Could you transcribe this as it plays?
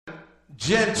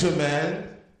gentlemen,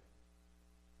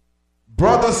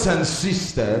 brothers and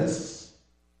sisters,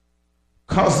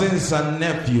 cousins and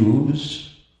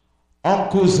nephews,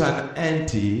 uncles and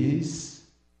aunties,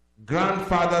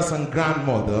 grandfathers and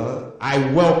grandmother,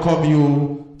 I welcome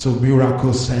you to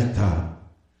Miracle Center.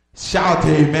 Shout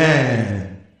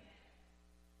amen.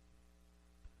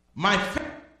 My faith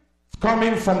is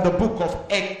coming from the book of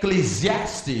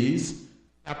Ecclesiastes,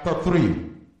 chapter 3.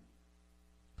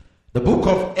 The book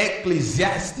of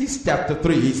Ecclesiastes, chapter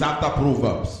 3 is after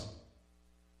Proverbs.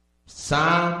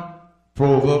 Psalm,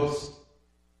 Proverbs.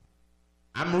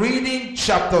 I'm reading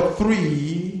chapter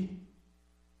 3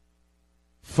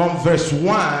 from verse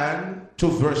 1 to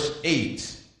verse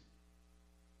 8.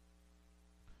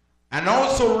 And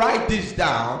also write this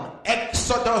down.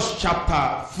 Exodus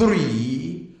chapter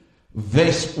 3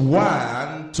 verse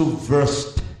 1 to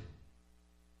verse 10.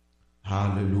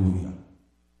 Hallelujah.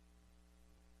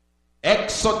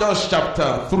 Exodus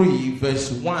chapter 3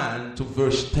 verse 1 to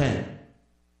verse 10.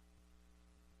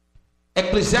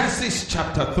 Ecclesiastes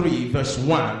chapter 3 verse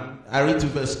 1, I read to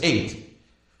verse 8.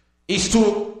 Is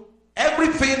to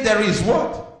everything there is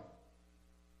what?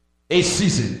 A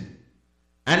season.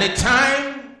 And a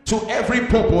time to every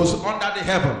purpose under the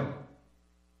heaven.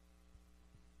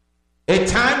 A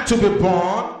time to be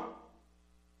born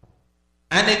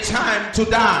and a time to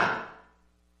die.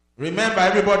 Remember,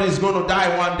 everybody is going to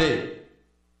die one day.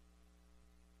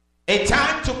 A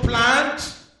time to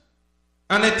plant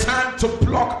and a time to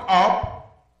pluck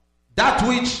up that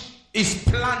which is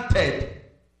planted.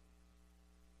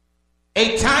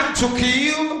 A time to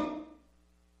kill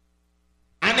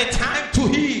and a time to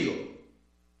heal.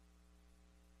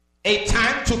 A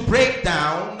time to break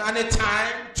down and a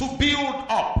time to build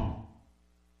up.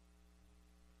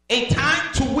 A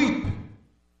time to weep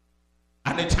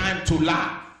and a time to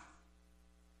laugh.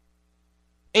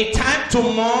 A time to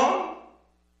mourn,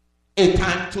 a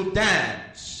time to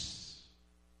dance.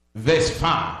 Verse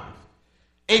 5.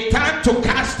 A time to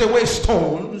cast away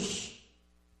stones,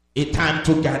 a time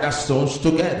to gather stones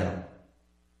together.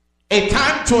 A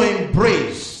time to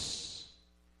embrace,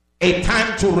 a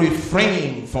time to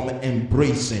refrain from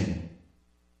embracing.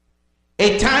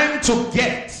 A time to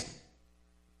get,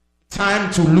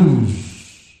 time to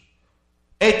lose.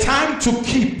 A time to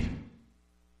keep,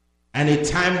 and a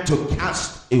time to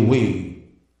cast away.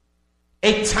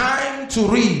 A time to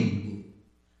read,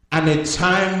 and a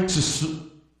time to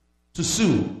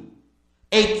sue.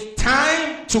 A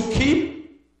time to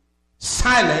keep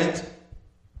silent,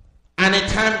 and a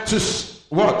time to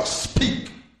what?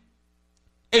 Speak.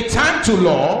 A time to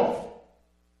love,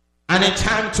 and a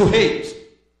time to hate.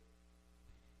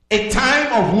 A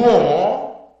time of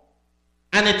war,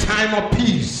 and a time of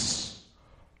peace.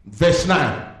 Verse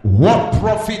 9. What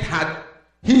profit had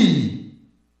he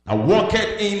that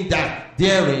walketh in that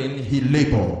therein he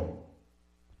labored?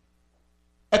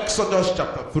 Exodus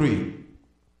chapter 3.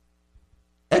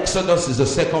 Exodus is the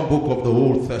second book of the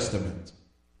Old Testament.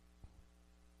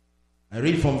 I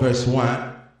read from verse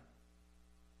 1.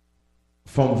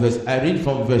 I read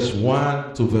from verse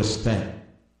 1 to verse 10.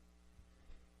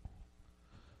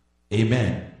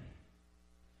 Amen.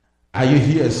 Are you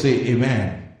here? Say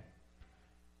amen.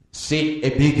 Say a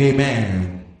big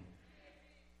amen.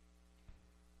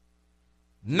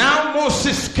 Now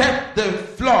Moses kept the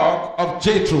flock of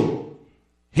Jethro,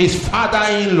 his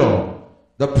father-in-law,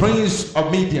 the prince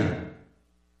of Midian.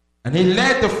 And he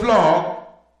led the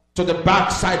flock to the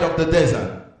backside of the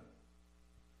desert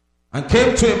and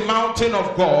came to a mountain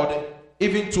of God,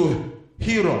 even to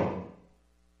Hebron.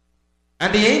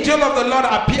 And the angel of the Lord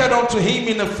appeared unto him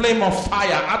in a flame of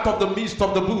fire out of the midst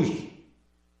of the bush.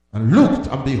 And looked,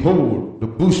 and behold, the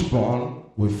bush burned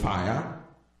with fire,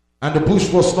 and the bush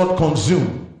was not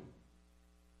consumed.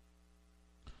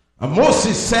 And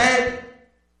Moses said,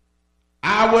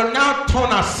 I will now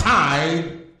turn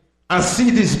aside and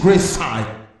see this great sight,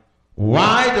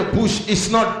 why the bush is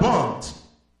not burnt.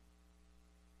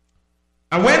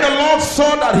 And when the Lord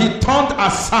saw that he turned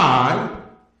aside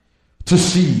to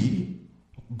see,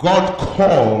 God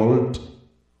called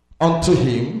unto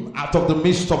him out of the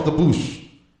midst of the bush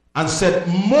and said,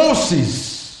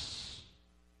 Moses,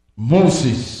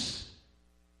 Moses.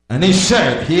 And he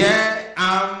said, Here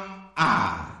am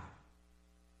I.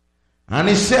 And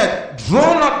he said,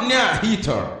 Draw not near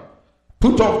hither,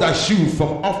 put off thy shoe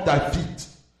from off thy feet,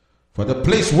 for the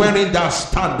place wherein thou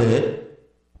standest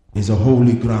is a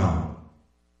holy ground.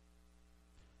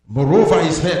 Moreover,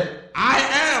 he said, I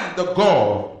am the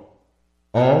God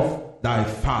of thy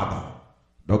father,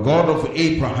 the God of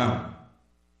Abraham,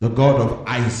 the God of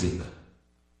Isaac,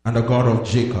 and the God of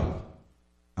Jacob.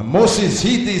 And Moses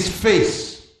hid his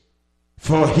face,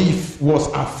 for he was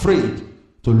afraid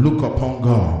to look upon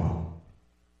God.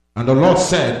 And the Lord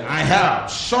said, I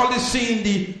have surely seen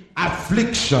the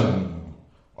affliction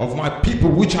of my people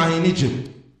which are in Egypt,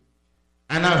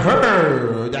 and I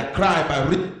heard their cry by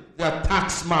their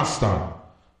taskmaster,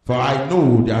 for I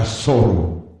know their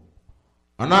sorrow.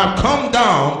 And I have come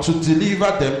down to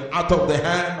deliver them out of the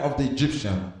hand of the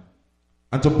Egyptian,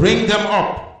 and to bring them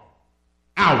up,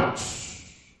 out,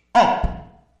 up,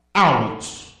 out,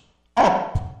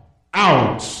 up,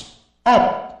 out,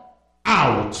 up,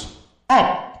 out,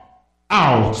 up,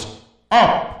 out,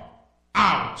 up,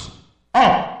 out,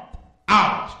 up,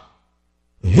 out.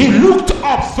 He looked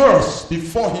up first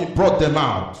before he brought them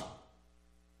out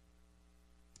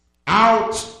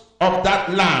of that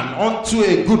land unto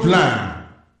a good land,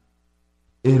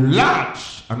 a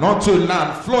large, and unto a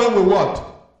land flowing with what?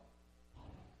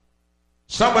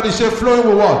 Somebody say flowing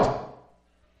with what?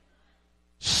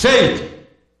 Say it.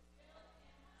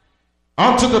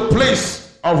 Unto the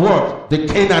place of what? The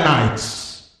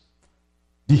Canaanites,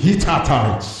 the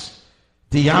Hittites,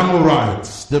 the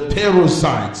Amorites, the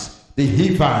Perizzites, the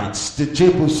Hivites, the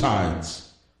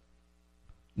Jebusites.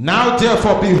 Now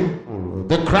therefore behold,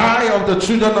 the cry of the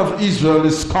children of Israel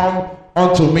is come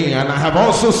unto me, and I have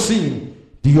also seen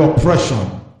the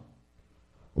oppression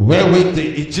wherewith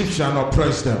the Egyptian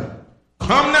oppressed them.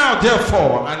 Come now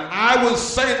therefore, and I will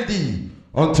send thee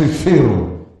unto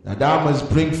Pharaoh, that thou must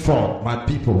bring forth my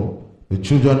people, the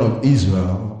children of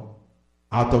Israel,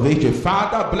 out of Egypt.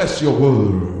 Father, bless your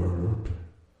word.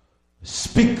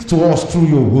 Speak to us through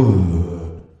your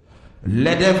word.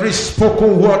 Let every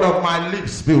spoken word of my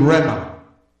lips be rhema.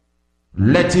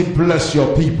 Let it bless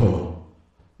your people.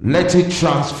 Let it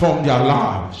transform their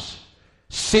lives.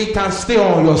 Satan, stay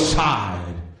on your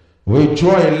side. We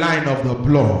draw a line of the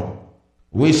blood.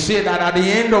 We say that at the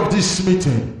end of this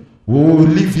meeting, we will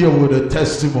leave here with a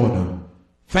testimony.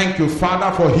 Thank you,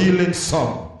 Father, for healing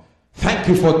some. Thank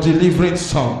you for delivering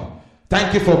some.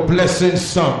 Thank you for blessing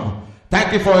some.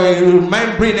 Thank you for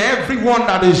remembering everyone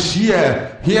that is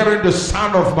here, hearing the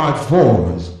sound of my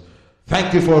voice.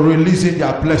 Thank you for releasing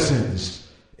their blessings.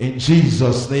 In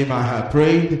Jesus' name I have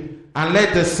prayed. And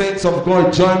let the saints of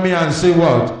God join me and say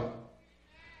what?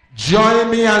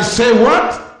 Join me and say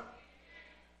what?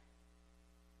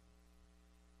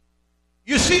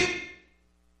 You see,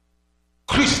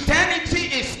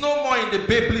 Christianity is no more in the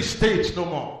Bible stage no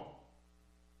more.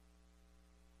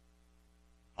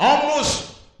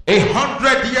 Almost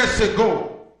 100 years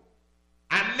ago,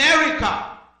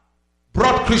 America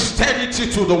brought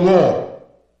Christianity to the world.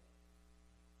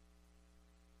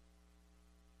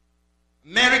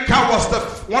 America was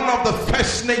one of the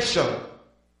first nations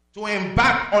to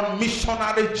embark on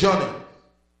missionary journey.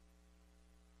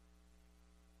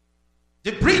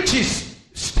 The British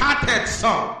started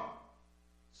someone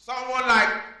like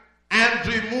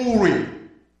Andrew Murray,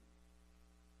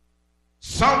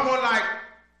 someone like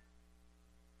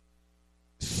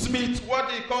Smith, what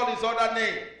do you call his other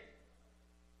name?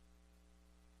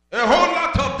 A whole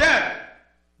lot of them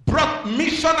brought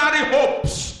missionary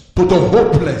hopes to the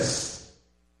hopeless.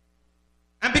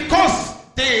 And because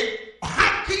they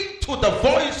hearkened to the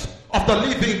voice of the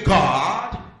living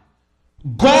God,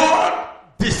 God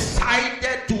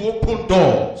decided to open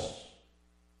doors.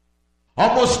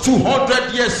 Almost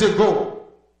 200 years ago,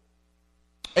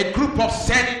 a group of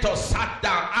senators sat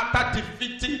down after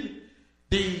defeating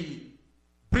the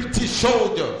British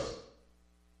soldiers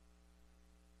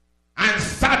and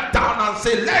sat down and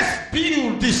said, let's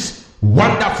build this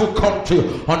wonderful country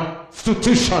on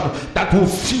institution that will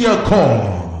fear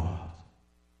God.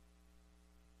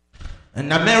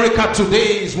 And America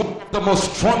today is one of the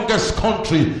most strongest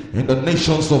country in the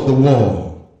nations of the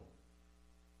world.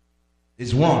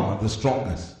 It's one of the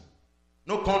strongest.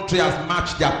 No country has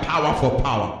matched their power for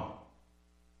power.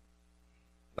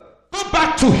 Go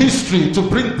back to history to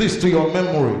bring this to your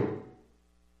memory.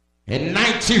 In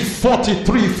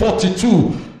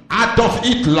 1943-42, Adolf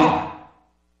Hitler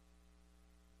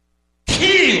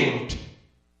killed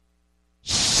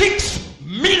 6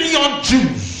 million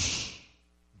Jews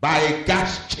by a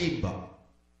gas chamber.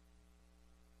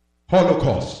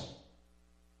 Holocaust.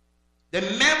 The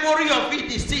memory of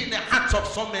it is still in the hearts of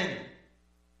so many.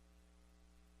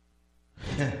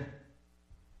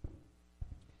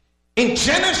 In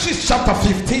Genesis chapter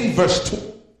 15 verse 2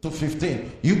 to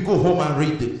 15, you go home and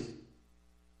read this.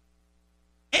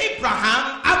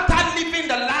 Abraham, after leaving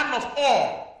the land of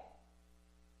Ur,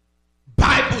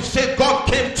 Bible said God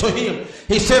came to him.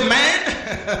 He said,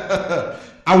 man,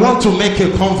 I want to make a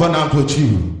covenant with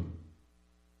you.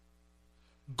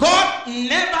 God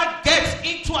never gets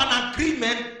into an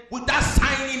agreement without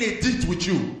signing a deed with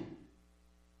you.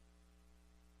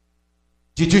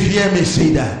 Did you hear me say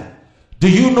that? Do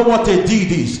you know what a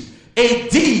deed is? A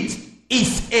deed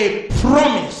is a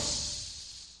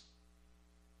promise.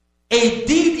 A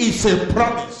deed is a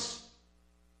promise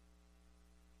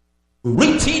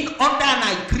written under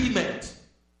an agreement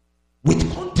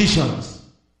with conditions.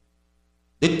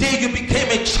 The day you became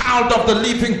a child of the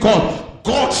living God,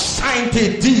 God signed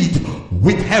a deed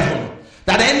with heaven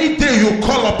that any day you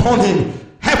call upon him,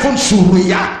 heaven should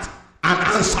react and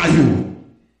answer you.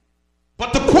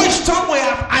 But the question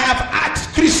I have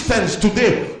asked Christians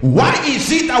today, why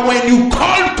is it that when you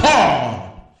call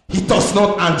God, he does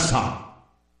not answer?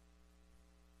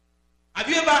 Have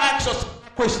you ever asked yourself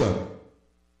that question?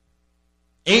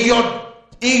 In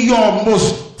your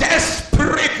most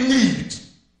desperate need,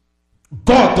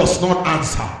 God does not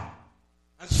answer.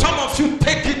 And some of you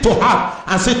take it to heart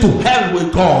and say, to hell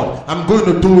with God, I'm going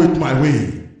to do it my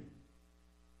way.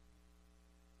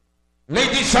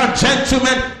 Ladies and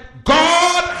gentlemen,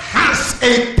 God has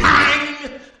a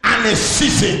time and a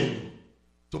season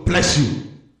to bless you.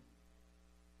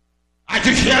 Are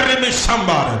you hearing me,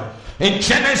 somebody? In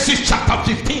Genesis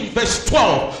chapter 15, verse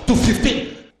 12 to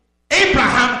 15,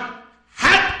 Abraham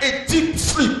had a deep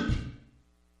sleep.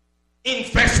 In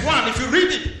verse 1, if you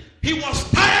read it, he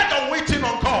was tired of waiting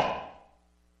on God.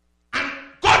 And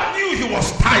God knew he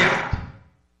was tired.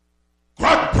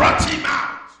 God brought him out.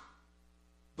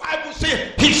 Bible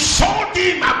says he showed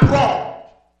him abroad.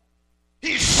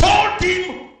 He showed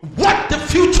him what the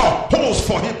future holds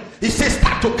for him. He says,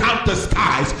 start to count the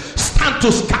stars. Start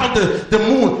to count the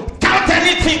moon. Count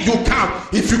anything you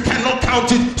count. If you cannot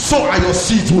count it, so are your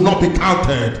seeds will not be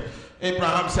counted.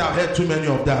 Abraham said, I've heard too many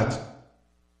of that.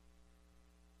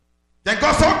 Then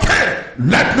God said, okay,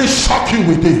 let me shock you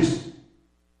with this.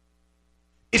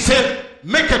 He said,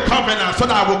 make a covenant so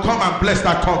that I will come and bless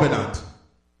that covenant.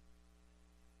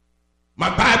 My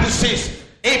Bible says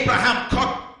Abraham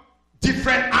caught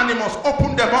different animals,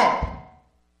 opened them up.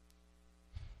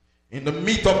 In the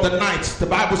midst of the night, the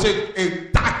Bible says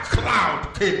a dark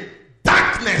cloud came.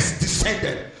 Darkness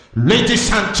descended.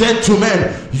 Ladies and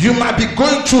gentlemen, you might be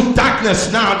going through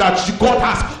darkness now that God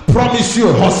has promised you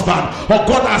a husband or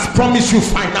God has promised you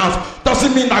finance.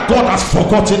 Doesn't mean that God has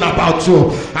forgotten about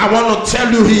you. I want to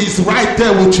tell you, he is right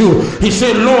there with you. He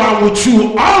said, lo, I'm with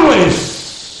you always.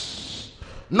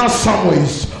 Not some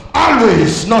ways.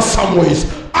 Always, not some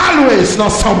ways. Always,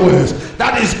 not some ways.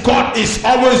 That is, God is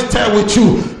always there with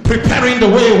you, preparing the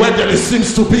way where there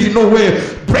seems to be no way,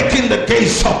 breaking the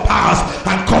gates of powers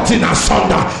and cutting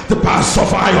asunder the bars of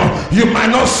iron. You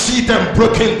might not see them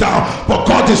broken down, but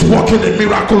God is working a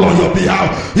miracle on your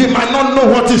behalf. You might not know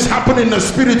what is happening in the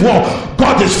spirit world.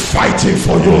 God is fighting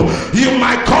for you. You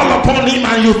might call upon him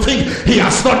and you think he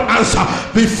has not answered.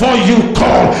 Before you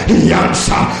call, he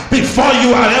answers. Before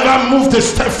you have ever moved a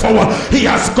step forward, he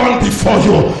has gone before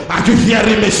you. Are you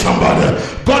hearing me, somebody?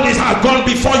 God has gone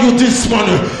before you this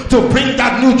morning to bring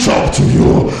that new job to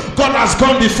you. God has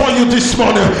gone before you this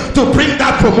morning to bring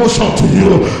that promotion to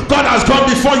you. God has gone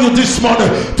before you this morning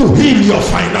to heal your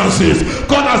finances.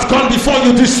 God has gone before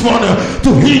you this morning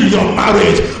to heal your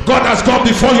marriage. God has gone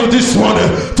before you this morning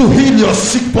to heal your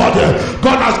sick body.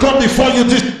 God has gone before you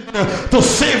this morning to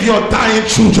save your dying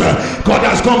children. God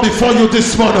has gone before you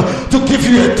this morning to give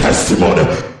you a testimony.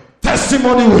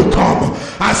 Testimony will come.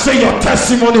 I say your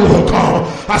testimony will come.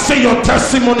 I say your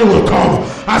testimony will come.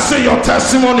 I say your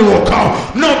testimony will come.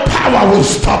 No power will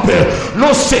stop it.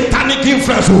 No satanic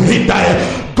influence will hinder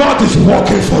it. God is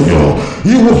working for you.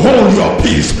 He will hold your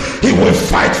peace. He will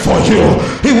fight for you.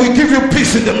 He will give you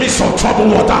peace in the midst of troubled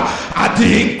water. At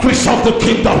the increase of the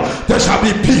kingdom, there shall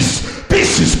be peace.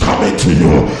 Peace is coming to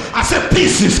you. I said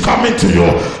peace is coming to you.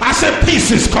 I said peace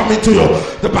is coming to you.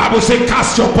 The Bible says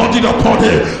cast your burden upon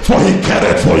him, for he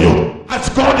careth for you. As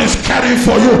God is caring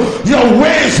for you, your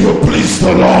ways will please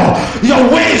the Lord. Your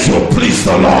ways will please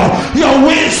the Lord. Your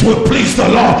ways will please the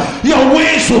Lord. Your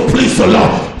ways will please the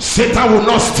Lord. Satan will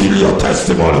not steal your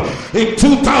testimony. In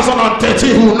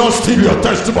 2013, he will not steal your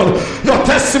testimony. Your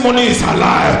testimony is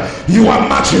alive. You are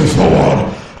marching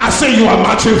forward. I say you are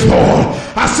marching forward.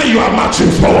 I say you are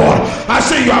marching forward. I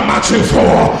say you are marching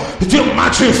forward. You're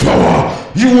marching forward.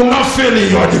 You will not fail in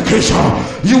your education.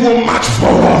 You will march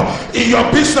forward. In your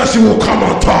business, you will come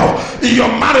on top. In your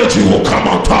marriage, you will come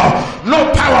on top.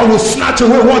 No power will snatch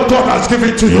away what God has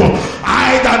given to you.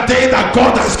 That day that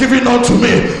God has given unto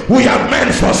me, we are meant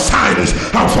for signs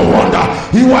and for wonder.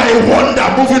 You are a wonder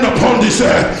moving upon this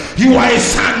earth. You are a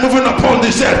sign moving upon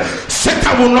this earth.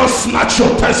 Satan will not snatch your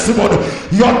testimony.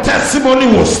 Your testimony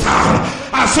will stand.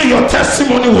 I say your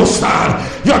testimony will stand.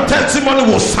 Your testimony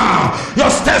will stand.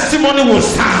 Your testimony will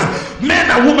stand. Men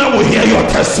and women will hear your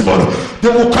testimony. They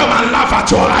will come and laugh at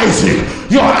your Isaac.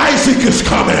 Your Isaac is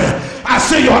coming. I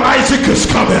say your Isaac is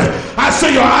coming. I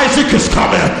say your Isaac is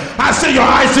coming. I say your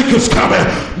Isaac is coming.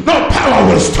 No power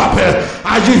will stop it.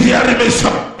 Are you hearing me,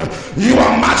 son? You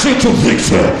are marching to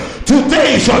victory.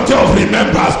 Today is your day of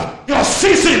remembrance. Your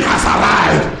season has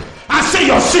arrived. I say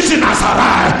your season has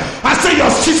arrived. I say your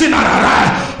season has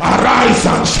arrived. Arise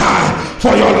and shine,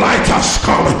 for your light has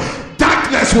come.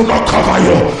 Darkness will not cover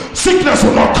you. Sickness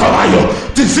will not cover you.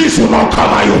 Disease will not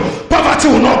cover you. Poverty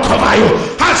will not cover you.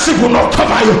 Hardship will not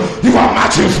cover you. You are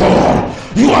marching forward.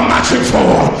 You are marching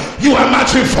forward. You are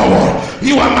marching forward.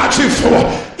 You are marching forward.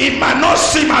 It might not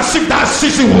seem as if that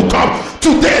season will come.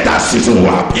 Today that season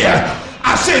will appear.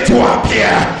 I say to appear.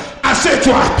 I say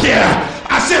to appear.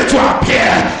 I say to appear.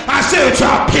 I say to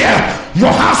appear.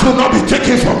 Your house will not be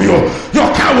taken from you. Your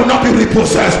car will not be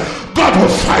repossessed. God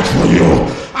will fight for you.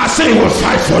 I say he will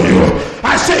fight for you.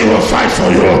 I say he will fight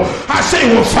for you. I say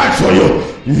he will fight for you.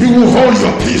 You will hold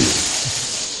your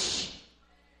peace.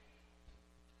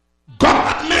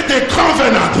 God made a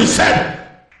covenant. He said,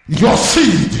 your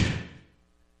seed.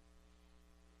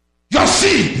 Your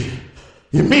seed.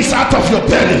 It means out of your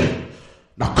belly.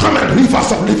 Now come and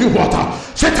rivers of living water.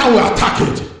 Satan will attack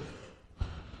it.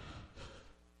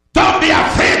 Don't be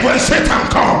afraid when Satan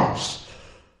comes.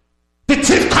 The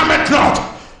thief cometh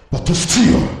not, but to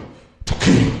steal, to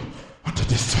kill, and to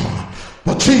destroy.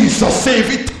 But Jesus said,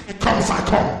 if it comes, I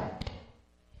come.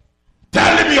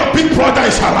 Tell him your big brother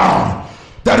is around.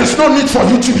 There is no need for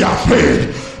you to be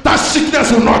afraid. That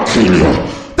sickness will not kill you.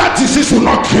 That disease will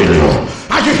not kill you.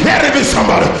 Are you hearing me,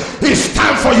 somebody? It's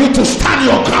time for you to stand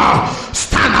your ground.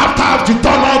 Stand after you've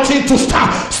done all things to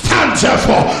stand. Stand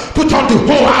therefore. Put on the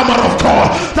whole armor of God,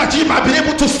 that ye might be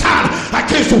able to stand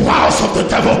against the wiles of the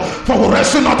devil. For we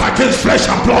wrestle not against flesh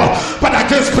and blood, but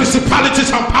against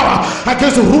principalities and power,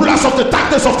 against the rulers of the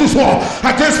darkness of this world,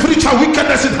 against spiritual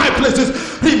wickedness in high places.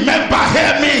 Remember,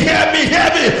 hear me, hear me,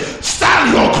 hear me.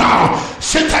 Stand your ground.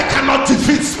 Satan cannot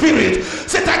defeat spirit.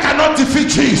 Satan cannot defeat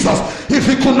Jesus. If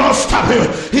he could not stop him,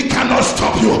 he cannot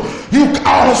stop you. You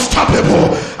are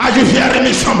unstoppable. Are you hearing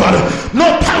me, somebody?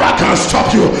 No power can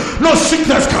stop you. No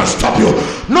sickness can stop you.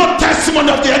 No testimony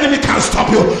of the enemy can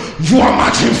stop you. You are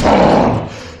marching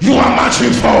forward. You are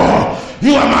marching forward.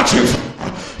 You are marching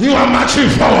forward. You are marching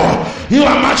forward. You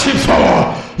are marching forward.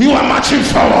 You are marching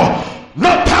forward.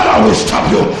 No power will stop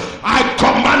you. I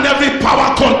command every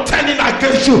power contending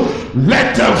against you.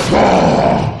 Let them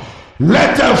fall.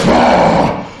 Let them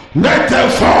fall. Let them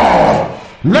fall.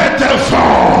 Let them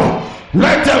fall.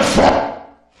 Let them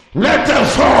fall. Let them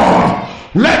fall.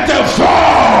 Let them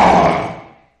fall.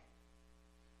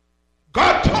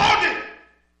 God told him.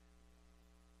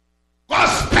 God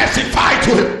specified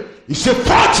to him. He said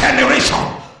 4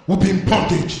 generations will be in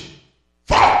bondage.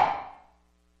 4.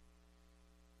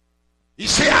 He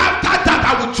said after that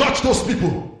I will judge those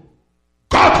people.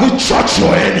 God will judge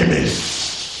your enemies.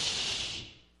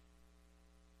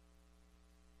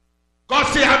 God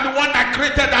said, I'm the one that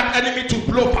created that enemy to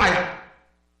blow fire.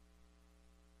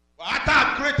 But after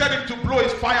I created him to blow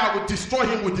his fire, I will destroy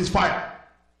him with his fire.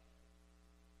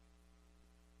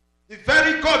 The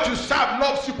very God you serve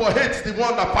loves you but hates the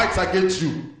one that fights against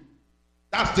you.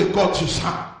 That's the God you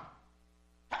serve.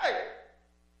 Hey.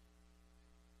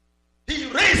 He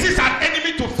raises an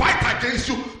enemy to fight against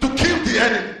you, to kill the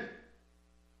enemy.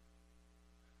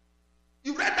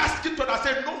 You read that scripture that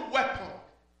said, no weapon.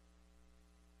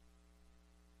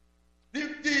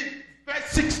 The verse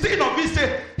 16 of it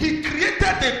says, he created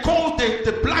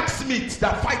the blacksmith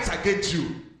that fights against you.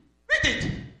 Read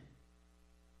it.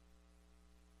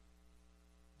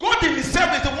 God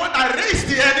himself is the one that raised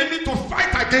the enemy to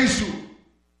fight against you.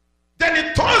 Then he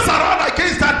turns around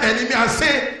against that enemy and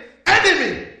says,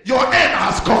 enemy, your end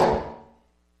has come.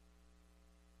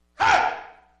 Hey!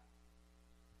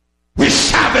 We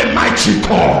serve a mighty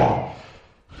God.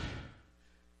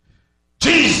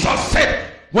 Jesus said,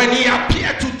 when he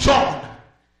appeared to John,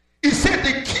 he said,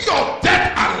 the key of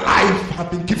death and life have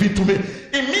been given to me.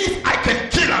 It means I can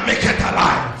kill and make it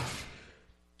alive.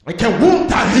 I can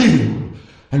wound and heal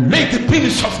and lay the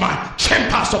finish of my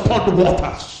chambers upon the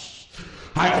waters.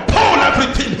 I uphold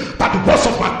everything by the words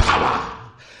of my power.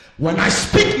 When I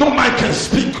speak, no man can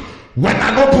speak. When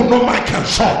I open, no man can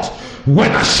shut.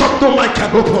 When I shut, no man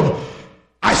can open.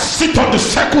 I sit on the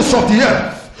circles of the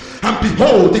earth. And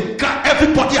behold,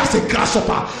 everybody has a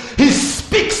grasshopper. He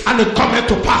speaks and it cometh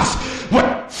to pass. When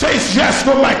he says yes,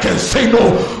 no man can say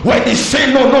no. When he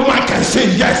say no, no man can say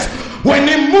yes. When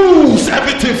he moves,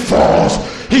 everything falls.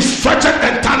 He stretches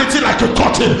eternity like a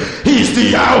curtain. He is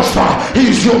the Alpha. He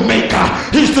is your maker.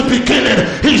 He is the beginning.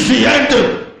 He is the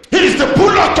end. He is the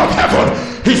bullock of heaven.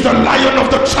 He's the lion of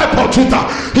the tribe of Judah.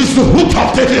 He's the root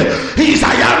of David. He is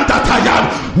I am that I am.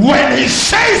 When he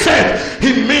says it,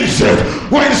 he means it.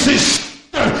 When he says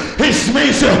it, he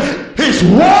means it. His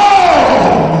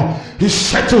word is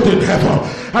settled in heaven.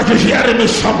 Are you hearing me,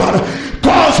 somebody?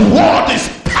 God's word is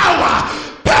power.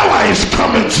 Power is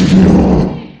coming to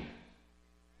you.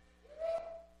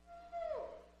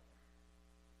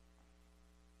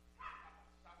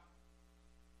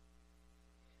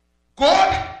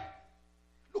 God,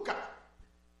 look at,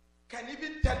 can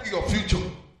even tell you your future.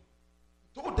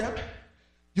 Told them,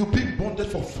 you've been bonded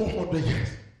for 400 years.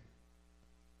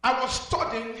 I was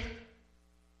studying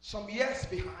some years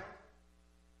behind,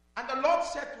 and the Lord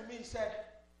said to me, he said,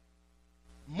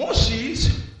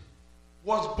 Moses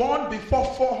was born before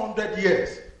 400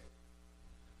 years.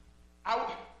 I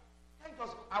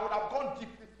would have gone deep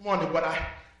this morning, but I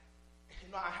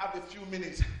have a few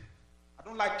minutes. I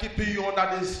don't like keeping you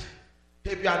under this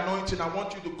heavy anointing. I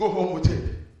want you to go home with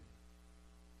it.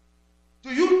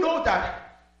 Do you know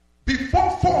that before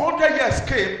 400 years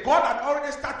came, God had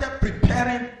already started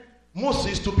preparing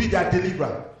Moses to be their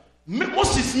deliverer?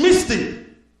 Moses missed it.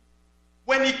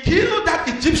 When he killed that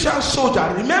Egyptian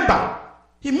soldier, remember,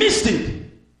 he missed it.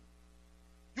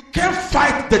 You can't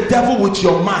fight the devil with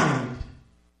your mind.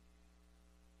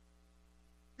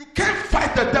 You can't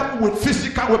fight the devil with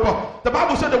physical weapons. The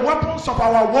Bible said the weapons of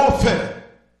our warfare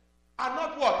are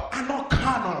not what? Are not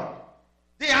carnal.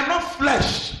 They are not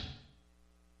flesh.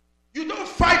 You don't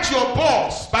fight your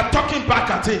boss by talking back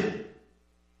at him.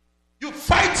 You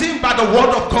fight him by the word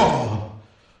of God.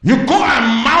 You go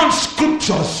and mount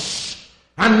scriptures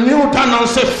and kneel down and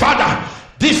say, Father,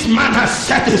 this man has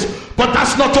said this, but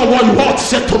that's not what your word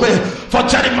said to me. For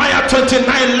Jeremiah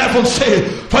 29:11 say,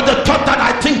 for the thought that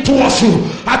I think towards you,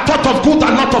 I thought of good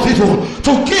and not of evil,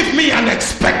 to give me an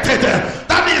expected end.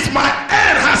 That means my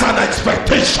end has an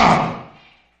expectation.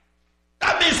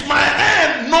 That means my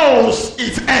end knows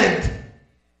its end.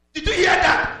 Did you hear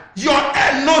that? Your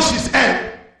end knows its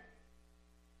end.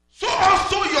 So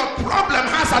also your problem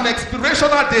has an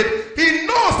expirational date. He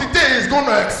knows the day is going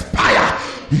to expire.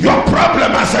 Your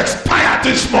problem has expired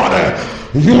this morning.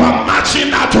 You are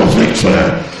marching out of victory.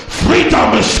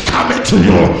 Freedom is coming to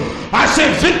you. I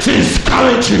say victory is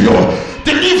coming to you.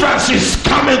 Deliverance is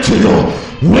coming to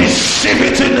you. Receive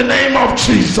it in the name of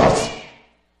Jesus.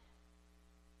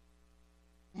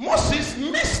 Moses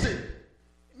missed it.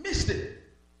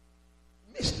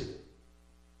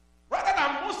 Rather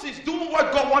than Moses doing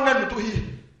what God wanted him to do, he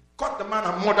caught the man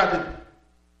and murdered him.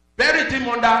 Buried him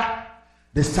under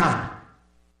the sand.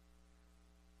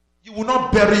 You will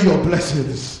not bury your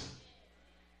blessings.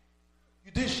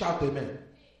 You didn't shout amen.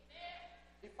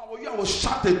 If I were you, I would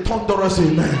shout a thunderous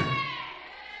amen.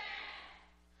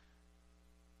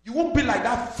 You won't be like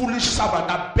that foolish servant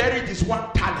that buried his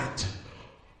one talent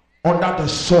under the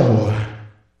soil.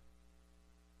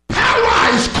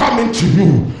 Power is coming to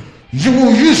you. You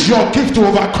will use your gift to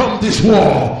overcome this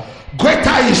war.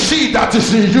 Greater is he that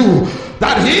is in you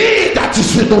than he that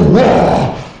is in the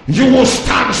war. You will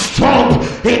stand strong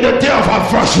in the day of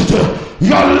adversity.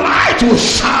 Your light will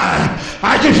shine.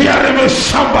 Are you hearing me,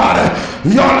 somebody?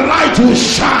 Your light will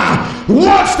shine.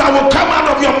 Words that will come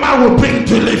out of your mouth will bring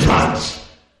deliverance.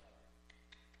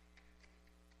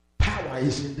 Power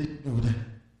is in the building.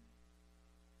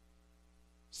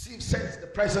 See, sense the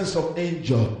presence of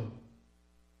angels.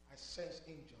 I sense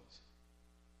angels.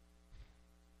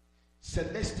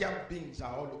 Celestial beings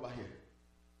are all over here.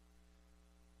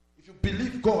 If you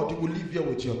believe God, you will live here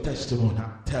with your testimony.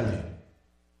 I'm telling you.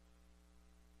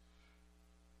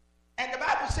 And the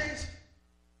Bible says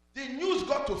the news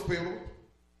got to Pharaoh.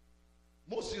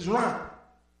 Moses ran.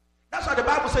 That's why the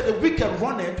Bible said the wicked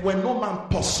runneth when no man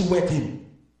pursueth him.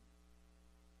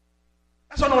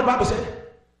 That's what the Bible said.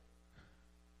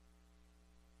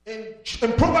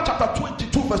 In Proverbs chapter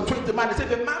 22 verse 20, it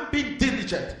says, if a man be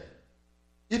diligent,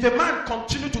 if a man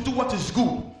continue to do what is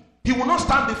good, he will not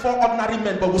stand before ordinary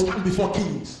men, but will stand before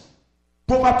kings.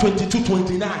 Proverbs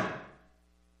 22:29.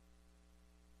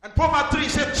 And Proverbs 3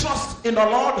 says, trust in the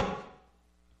Lord all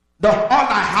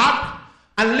thy heart,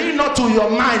 and lean not to your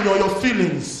mind or your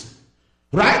feelings.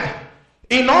 Right?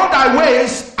 In all thy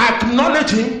ways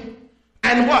acknowledge him,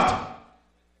 and what?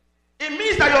 It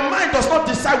means that your mind does not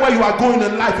decide where you are going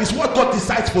in life. It's what God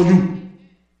decides for you.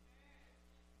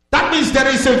 That means there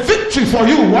is a victory for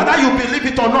you, whether you believe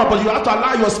it or not, but you have to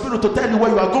allow your spirit to tell you where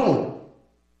you are going.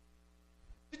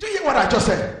 Did you hear what I just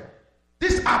said?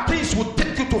 These are things will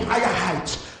take you to higher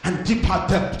heights and deeper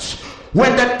depths.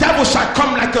 When the devil shall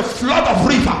come like a flood of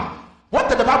river, what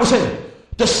did the Bible say?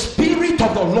 The Spirit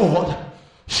of the Lord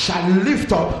shall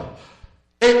lift up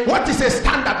What is a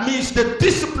standard means the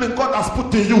discipline God has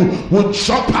put in you will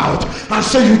jump out and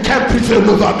say, you can't prevail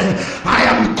over me. I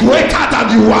am greater than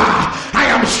you are. I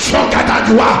am stronger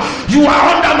than you are. You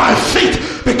are under my feet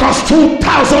because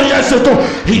 2,000 years ago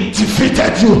he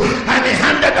defeated you and he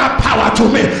handed that power to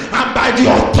me. And by the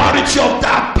authority of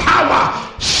that power,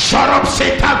 shut up,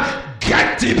 Satan,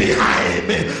 get thee behind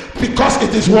me. Because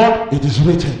it is what? It is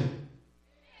written.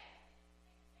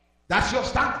 That's your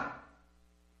standard.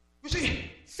 You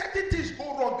see, certain things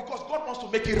go wrong because God wants to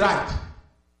make it right.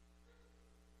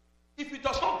 If it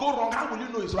does not go wrong, how will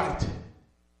you know it's right?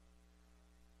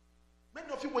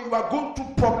 Many of you, when you are going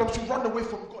through problems, you run away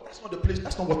from God. That's not the place.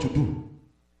 That's not what you do.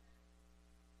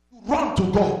 You run to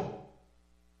God.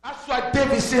 That's why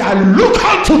David said, I look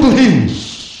unto the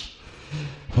hills.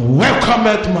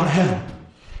 Welcometh my help.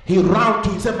 He ran to,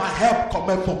 he said, my help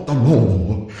cometh from the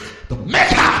Lord, the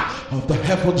maker of the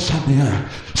heavens and the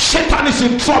earth. Satan is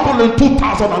in trouble in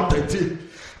 2013.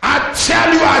 I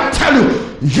tell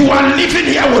you, you are living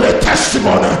here with a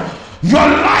testimony. Your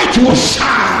light will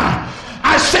shine.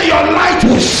 I say your light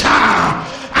will shine.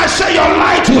 I say your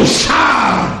light will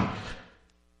shine.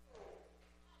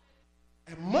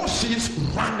 And Moses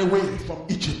ran away from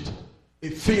Egypt, a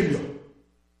failure.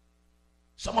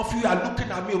 Some of you are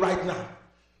looking at me right now.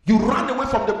 You ran away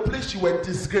from the place you were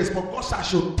disgraced, but God said, I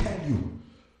should tell you,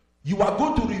 you are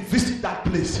going to revisit that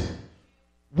place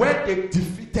where they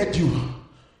defeated you,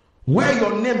 where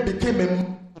your name became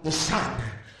a the sand,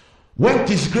 when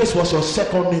disgrace was your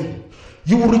second name.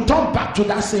 You will return back to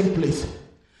that same place,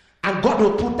 and God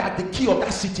will put the key of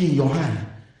that city in your hand.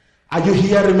 Are you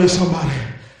hearing me, somebody?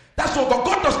 That's what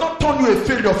God does not turn you a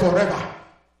failure forever.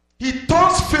 He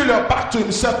turns failure back to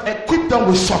himself, equip them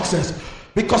with success.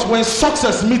 Because when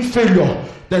success meets failure,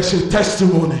 there's a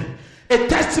testimony. A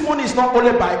testimony is not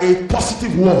only by a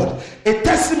positive word. A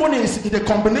testimony is in a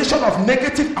combination of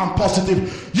negative and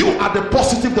positive. You are the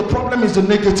positive, the problem is the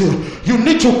negative. You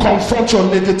need to confront your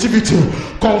negativity.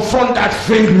 Confront that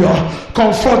failure.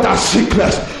 Confront that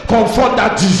sickness. Confront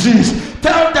that disease.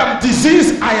 Tell them,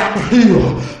 disease, I am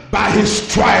healed. By his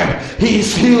stripe, he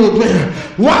is healed me.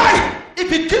 Why? If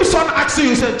he keeps on asking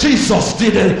you, say, Jesus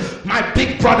did it. My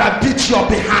big brother beat you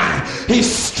behind. He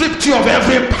stripped you of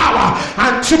every power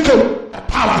and took away the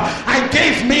power and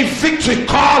gave me victory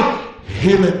called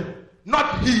healing.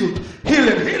 Not healed.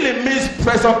 Healing. Healing means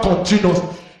present continuous.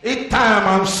 Each time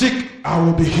I'm sick, I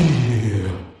will be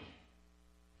healed.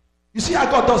 You see how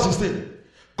God does his thing?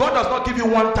 God does not give you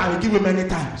one time, he gives you many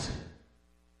times.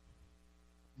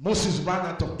 Moses ran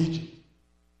out of Egypt.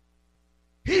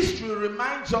 History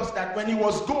reminds us that when he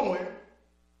was going,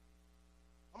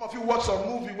 some of you watched a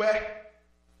movie where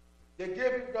they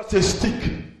gave him just a stick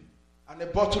and a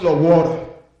bottle of water.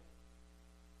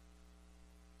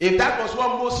 If that was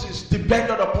what Moses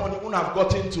depended upon, he wouldn't have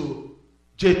gotten to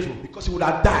Jethro because he would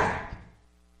have died.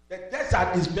 The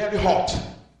desert is very hot.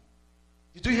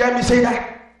 Did you hear me say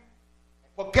that?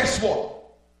 But guess what?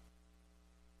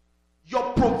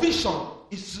 Your provision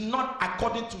is not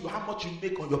according to how much you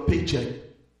make on your paycheck.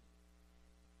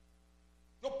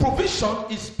 Your provision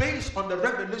is based on the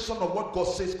revelation of what God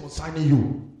says concerning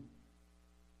you.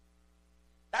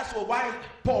 That's why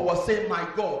Paul was saying, my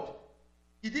God.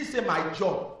 He didn't say my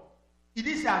job. He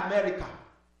didn't say America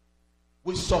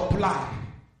will supply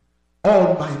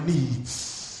all my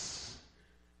needs.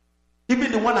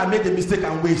 Even the one I made a mistake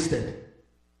and wasted.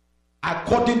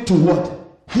 According to what?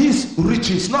 His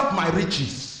riches, not my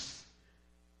riches.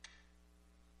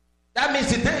 That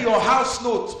means the day your house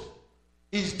note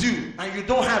is due and you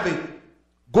don't have it,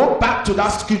 go back to that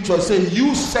scripture and say,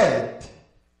 you said,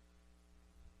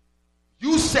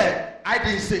 I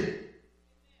didn't say.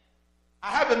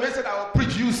 I have a message I will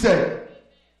preach, you said.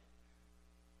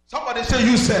 Somebody say,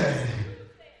 you said.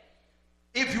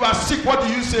 If you are sick, what do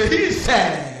you say? He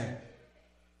said.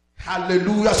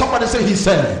 Hallelujah. Somebody say, he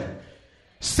said.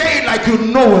 Say it like you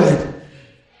know it.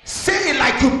 Say it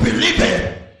like you believe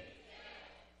it.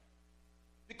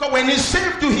 Because when he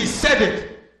saved you, he said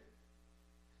it.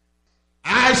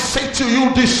 I say to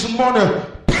you this morning,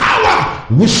 power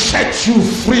will set you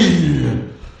free.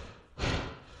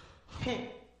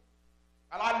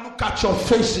 And I look at your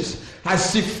faces, I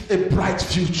see a bright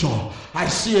future. I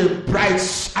see I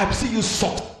see you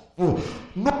soft.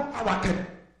 No power can,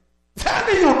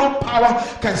 telling you, no power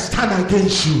can stand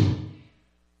against you.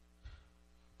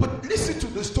 But listen to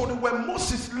the story when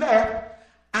Moses left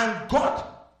and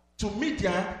got to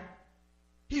Midian,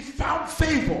 he found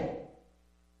favor.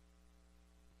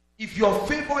 If your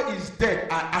favor is dead,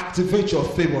 I activate your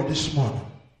favor this morning.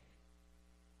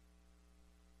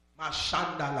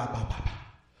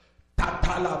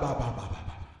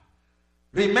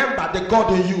 Remember, the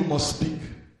God in you must speak.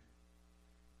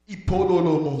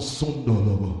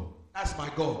 That's my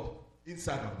God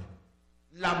inside of me.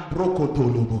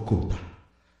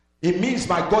 It means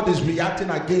my God is reacting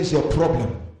against your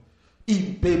problem.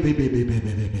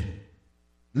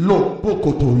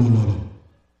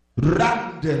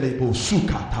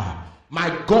 My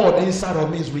God inside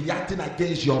of me is reacting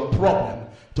against your problem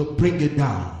to bring it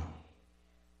down.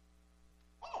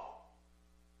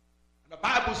 The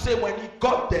Bible says when he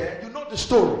got there, you know the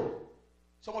story.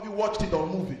 Some of you watched it on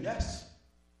movie, yes?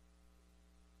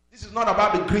 This is not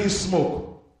about the green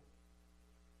smoke.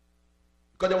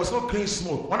 Because there was no green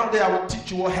smoke. One of the day I will teach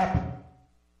you what happened.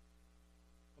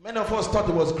 Many of us thought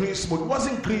it was green smoke. It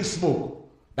wasn't green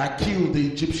smoke that killed the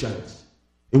Egyptians.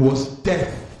 It was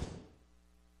death.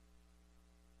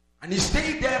 And he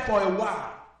stayed there for a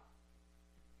while.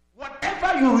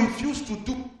 Whatever you refuse to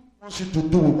do, wants you to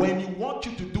do, when he wants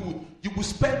you to do it, you will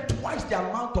spend twice the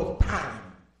amount of time.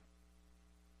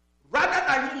 Rather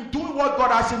than him doing what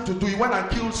God asked him to do, he went and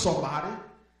killed somebody,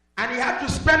 and he had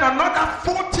to spend another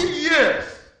 40 years.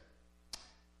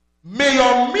 May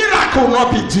your miracle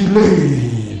not be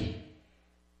delayed.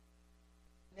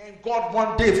 And God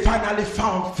one day finally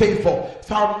found favor.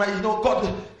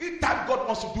 God, each time God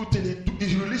wants to do things,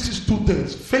 he releases two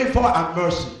things: favor and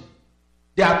mercy.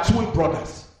 They are twin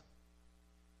brothers.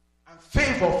 And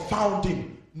favor found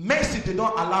him. Mercy did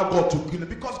not allow God to kill him,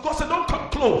 because God said, don't come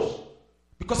close,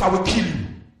 because I will kill you.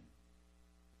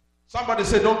 Somebody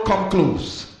said, don't come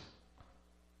close.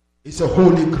 It's a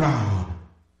holy ground.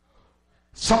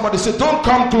 Somebody said, don't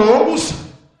come close.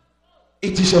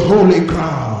 It is a holy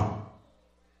ground.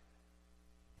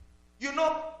 You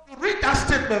know, you read that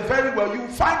statement very well, you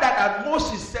find out that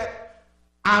Moses said,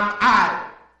 am I.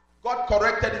 God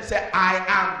corrected and said, I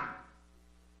am.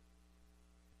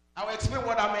 I will explain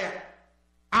what I mean.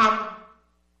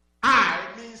 I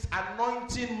means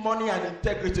anointing, money, and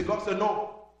integrity. God said,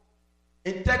 no.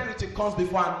 Integrity comes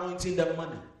before anointing the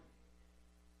money.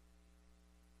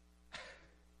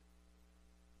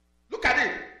 Look at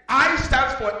it. I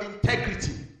stands for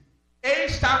integrity. A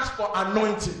stands for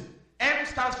anointing. M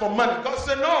stands for money. God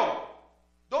said, no.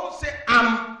 Don't say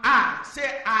am I.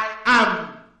 Say I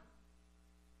am.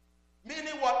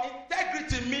 Meaning what?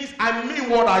 Integrity means I mean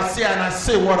what I say and I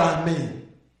say what I mean.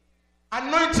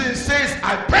 Anointing says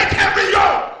I break every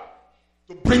yoke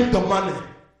to bring the money.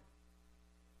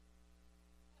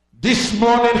 This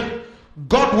morning,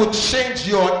 God will change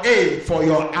your A for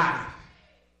your I.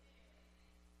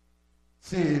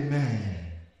 Say amen.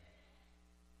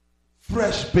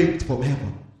 Fresh baked from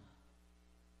heaven.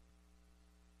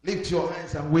 Lift your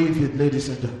hands and wave it, ladies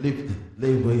and gentlemen.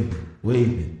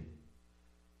 Wave it.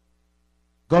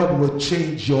 God will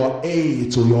change your A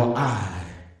to your I.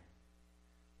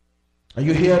 Are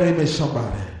you hearing me,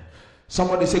 somebody?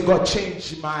 Somebody say, God,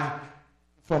 change from my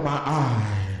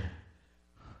I.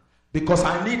 Because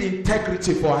I need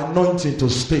integrity for anointing to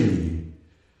stay.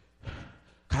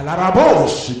 I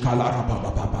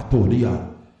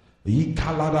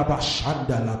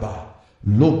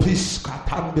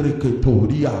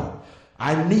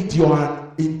need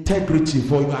your integrity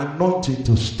for your anointing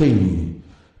to stay.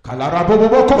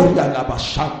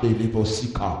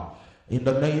 In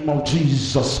the name of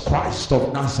Jesus Christ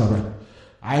of Nazareth,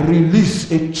 I release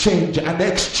a change, an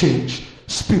exchange,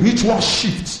 spiritual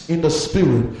shifts in the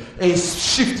spirit, a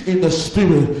shift in the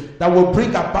spirit that will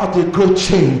bring about a great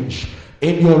change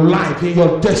in your life, in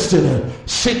your destiny.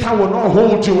 Satan will not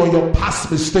hold you on your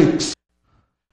past mistakes.